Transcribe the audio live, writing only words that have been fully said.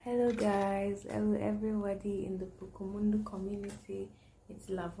Hello guys, hello everybody in the Pukumundu community. It's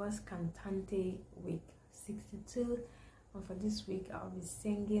La Voz Cantante week 62, and for this week I'll be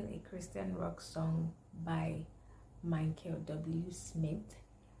singing a Christian rock song by Michael W. Smith.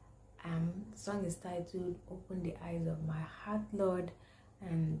 The song is titled Open the Eyes of My Heart, Lord,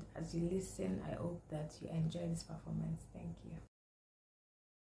 and as you listen I hope that you enjoy this performance. Thank you.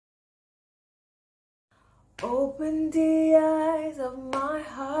 Open the eyes of my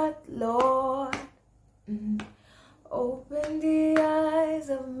heart, Lord. Open the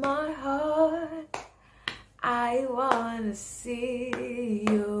eyes of my heart. I wanna see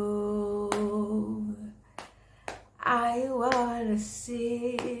you. I wanna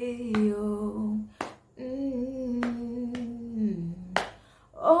see you.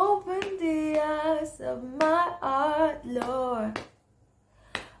 Open the eyes of my heart, Lord.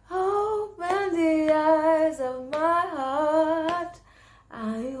 Open the eyes of my heart.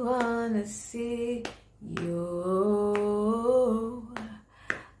 I wanna see you.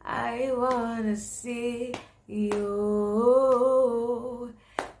 I wanna see you.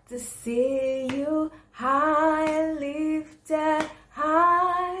 To see you high and lifted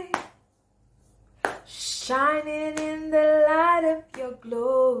high, shining in the light of your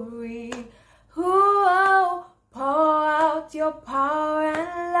glory. Ooh, pour out your power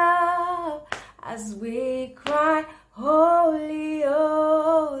and love as we cry, holy,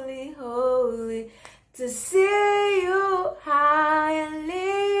 holy, holy. To see you high and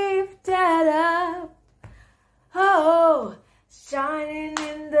lifted up, oh, shining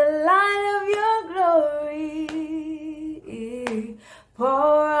in the light of your glory.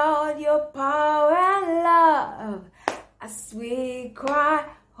 Pour out your power and love as we cry,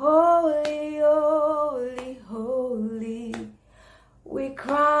 holy, holy, holy. We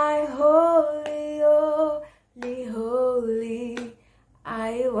cry, holy, holy, holy.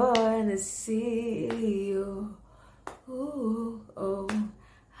 I wanna see you. Ooh, oh,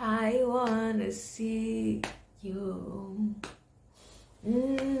 I wanna see you.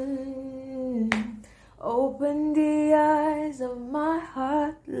 Open the eyes of my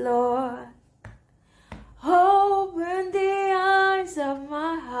heart, Lord. Open the eyes of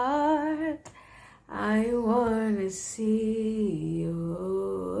my heart. I wanna see you.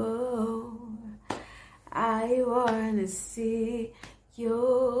 I wanna see you.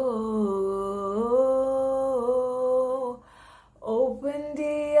 Open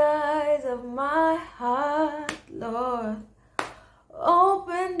the eyes of my heart, Lord.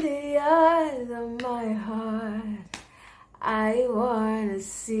 Open the eyes of my heart. I wanna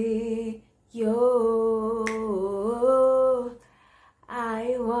see you.